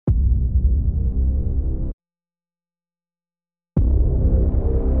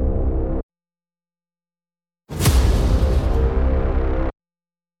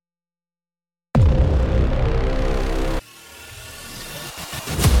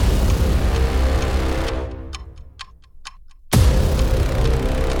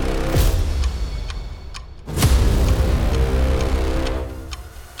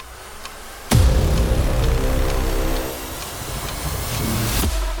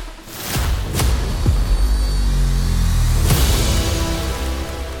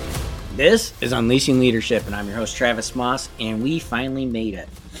This is Unleashing Leadership, and I'm your host, Travis Moss, and we finally made it.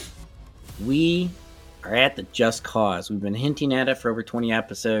 We are at the just cause. We've been hinting at it for over 20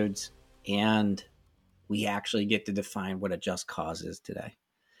 episodes, and we actually get to define what a just cause is today.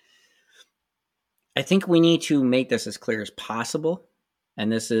 I think we need to make this as clear as possible,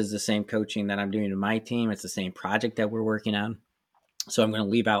 and this is the same coaching that I'm doing to my team. It's the same project that we're working on, so I'm going to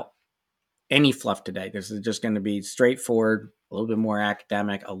leave out any fluff today. This is just going to be straightforward, a little bit more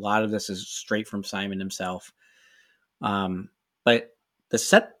academic. A lot of this is straight from Simon himself. But the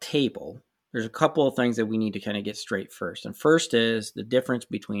set table, there's a couple of things that we need to kind of get straight first. And first is the difference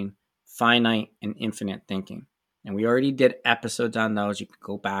between finite and infinite thinking. And we already did episodes on those. You can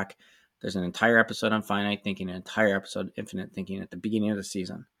go back. There's an entire episode on finite thinking, an entire episode on infinite thinking at the beginning of the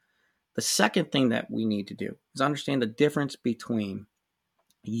season. The second thing that we need to do is understand the difference between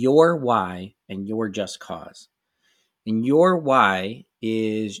your why and your just cause. And your why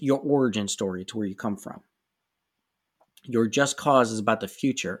is your origin story to where you come from. Your just cause is about the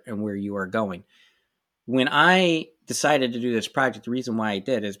future and where you are going. When I decided to do this project, the reason why I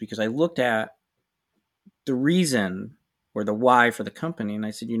did is because I looked at the reason or the why for the company, and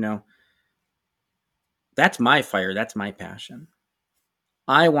I said, that's my fire, that's my passion.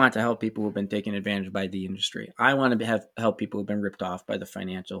 I want to help people who have been taken advantage by the industry. I want to help people who have been ripped off by the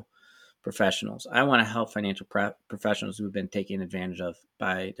financial professionals. I want to help financial professionals who have been taken advantage of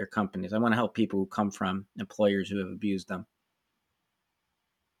by their companies. I want to help people who come from employers who have abused them.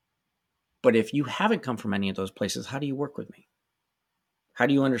 But if you haven't come from any of those places, how do you work with me? How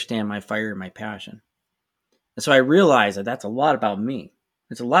do you understand my fire and my passion? And so I realized that that's a lot about me.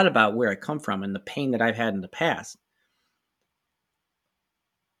 It's a lot about where I come from and the pain that I've had in the past.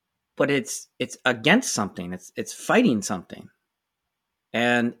 But it's against something. It's fighting something.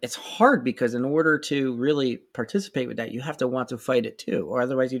 And it's hard because in order to really participate with that, you have to want to fight it too, or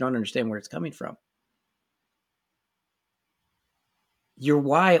otherwise you don't understand where it's coming from. Your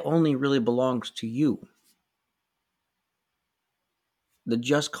why only really belongs to you. The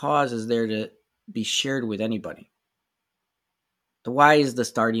just cause is there to be shared with anybody. The why is the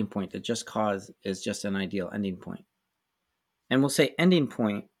starting point. The just cause is just an ideal ending point. And we'll say ending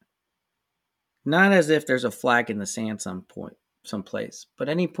point, not as if there's a flag in the sand someplace, but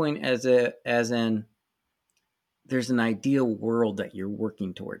any point as in there's an ideal world that you're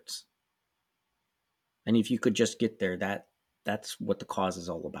working towards. And if you could just get there, that's what the cause is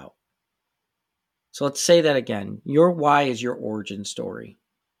all about. So let's say that again. Your why is your origin story.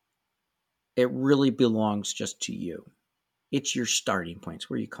 It really belongs just to you. It's your starting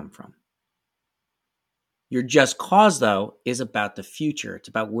points, where you come from. Your just cause, though, is about the future. It's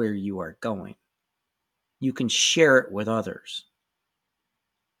about where you are going. You can share it with others.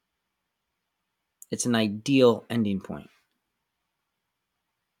 It's an ideal ending point.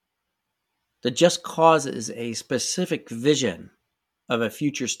 The just cause is a specific vision of a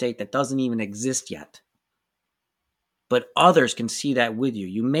future state that doesn't even exist yet. But others can see that with you.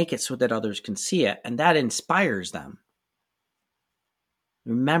 You make it so that others can see it, and that inspires them.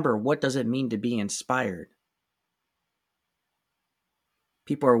 Remember, what does it mean to be inspired?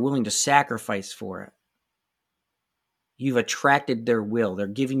 People are willing to sacrifice for it. You've attracted their will. They're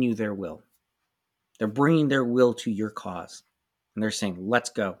giving you their will. They're bringing their will to your cause. And they're saying, let's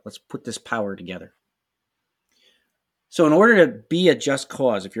go. Let's put this power together. So in order to be a just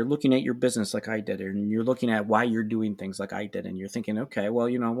cause, if you're looking at your business like I did, and you're looking at why you're doing things like I did, and you're thinking, okay, well,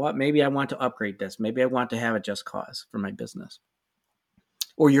 you know what? Maybe I want to upgrade this. Maybe I want to have a just cause for my business.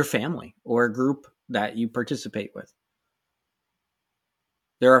 Or your family, or a group that you participate with.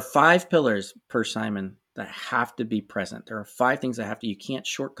 There are 5 pillars per Simon that have to be present. There are 5 things that you can't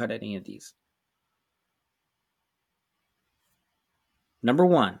shortcut any of these. Number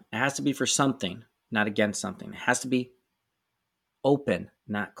 1, it has to be for something, not against something. It has to be open,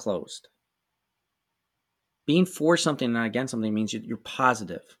 not closed. Being for something, not against something, means you're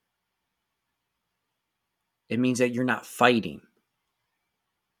positive. It means that you're not fighting.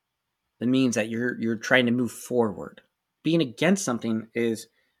 It means that you're trying to move forward. Being against something is,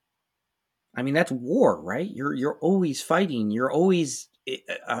 that's war, right? You're always fighting. You're always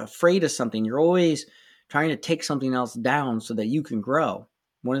afraid of something. You're always trying to take something else down so that you can grow.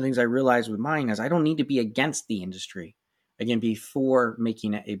 One of the things I realized with mine is I don't need to be against the industry. I can be for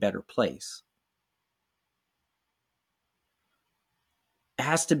making it a better place. It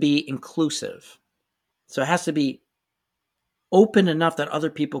has to be inclusive. So it has to be open enough that other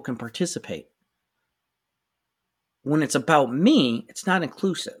people can participate. When it's about me, it's not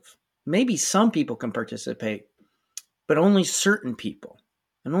inclusive. Maybe some people can participate, but only certain people.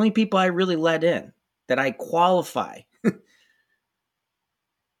 And only people I really let in, that I qualify.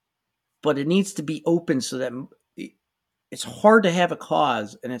 but it needs to be open so that it's hard to have a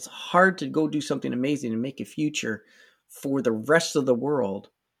cause and it's hard to go do something amazing and make a future for the rest of the world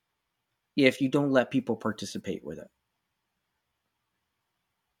if you don't let people participate with it.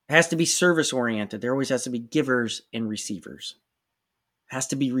 It has to be service oriented. There always has to be givers and receivers. It has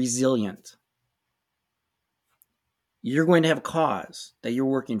to be resilient. You're going to have a cause that you're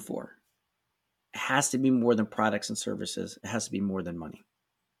working for. It has to be more than products and services. It has to be more than money.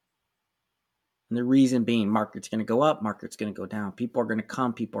 And the reason being, market's going to go up, market's going to go down. People are going to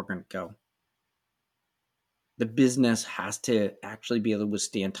come, people are going to go. The business has to actually be able to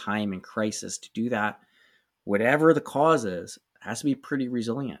withstand time and crisis. To do that, whatever the cause is, it has to be pretty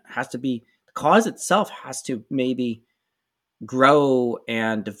resilient. It has to be, the cause itself has to maybe grow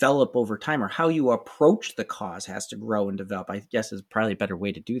and develop over time, or how you approach the cause has to grow and develop. I guess is probably a better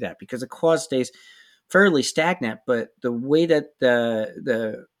way to do that, because the cause stays fairly stagnant, but the way that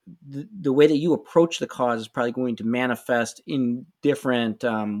the way that you approach the cause is probably going to manifest in different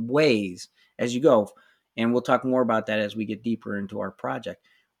ways as you go. And we'll talk more about that as we get deeper into our project.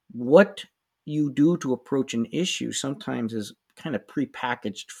 What you do to approach an issue sometimes is kind of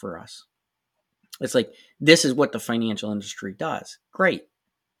prepackaged for us. It's like, this is what the financial industry does. Great.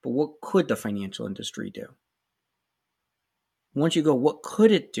 But what could the financial industry do? Once you go, what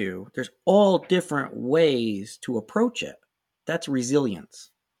could it do? There's all different ways to approach it. That's resilience.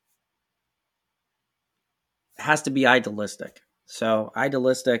 It has to be idealistic. So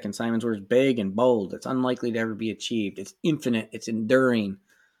idealistic in Simon's words, big and bold. It's unlikely to ever be achieved. It's infinite. It's enduring.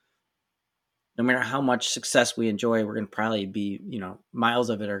 No matter how much success we enjoy, we're going to probably be, miles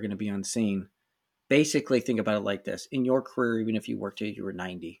of it are going to be unseen. Basically, think about it like this. In your career, even if you worked till you were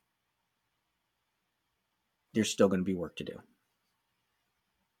 90, there's still going to be work to do.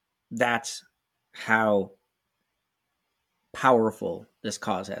 That's how powerful this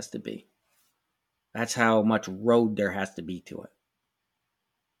cause has to be. That's how much road there has to be to it.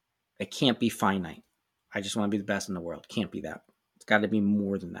 It can't be finite. I just want to be the best in the world. Can't be that. It's got to be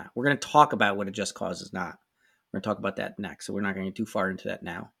more than that. We're going to talk about what a just cause is not. We're going to talk about that next, so we're not going to get too far into that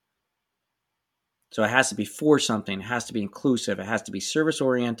now. So it has to be for something. It has to be inclusive. It has to be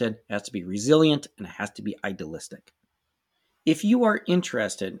service-oriented. It has to be resilient. And it has to be idealistic. If you are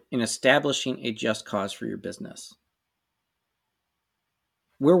interested in establishing a just cause for your business,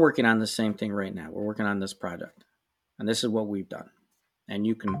 we're working on the same thing right now. We're working on this project. And this is what we've done. And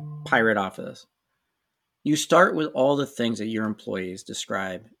you can pirate off of this. You start with all the things that your employees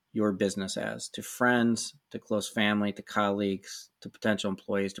describe your business as, to friends, to close family, to colleagues, to potential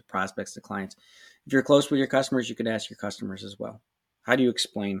employees, to prospects, to clients. If you're close with your customers, you could ask your customers as well. How do you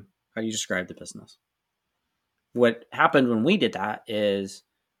describe the business? What happened when we did that is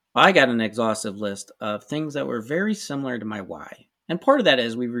I got an exhaustive list of things that were very similar to my why. And part of that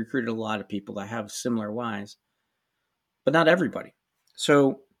is we recruited a lot of people that have similar whys, but not everybody.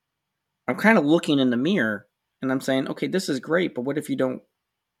 So I'm kind of looking in the mirror and I'm saying, okay, this is great, but what if you don't,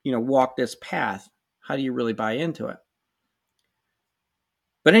 walk this path? How do you really buy into it?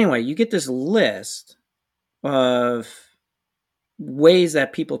 But anyway, you get this list of ways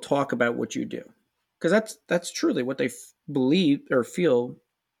that people talk about what you do, because that's truly what they believe or feel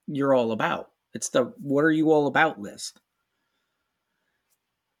you're all about. It's the what are you all about list.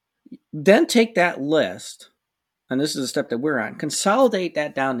 Then take that list, and this is a step that we're on, consolidate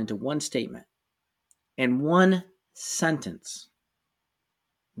that down into one statement and one sentence.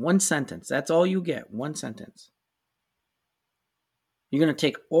 One sentence. That's all you get. One sentence. You're going to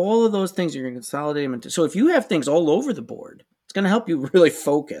take all of those things, you're going to consolidate them into. So if you have things all over the board, it's going to help you really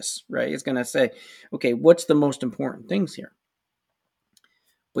focus, right? It's going to say, okay, what's the most important things here?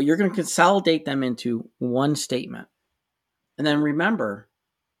 But you're going to consolidate them into one statement. And then remember,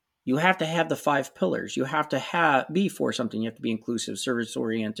 you have to have the 5 pillars. You have to be for something. You have to be inclusive,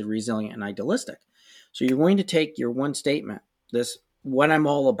 service-oriented, resilient, and idealistic. So you're going to take your one statement, this what I'm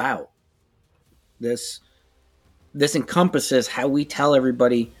all about. This encompasses how we tell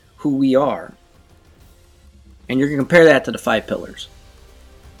everybody who we are. And you're going to compare that to the 5 pillars.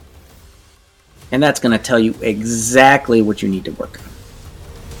 And that's going to tell you exactly what you need to work on.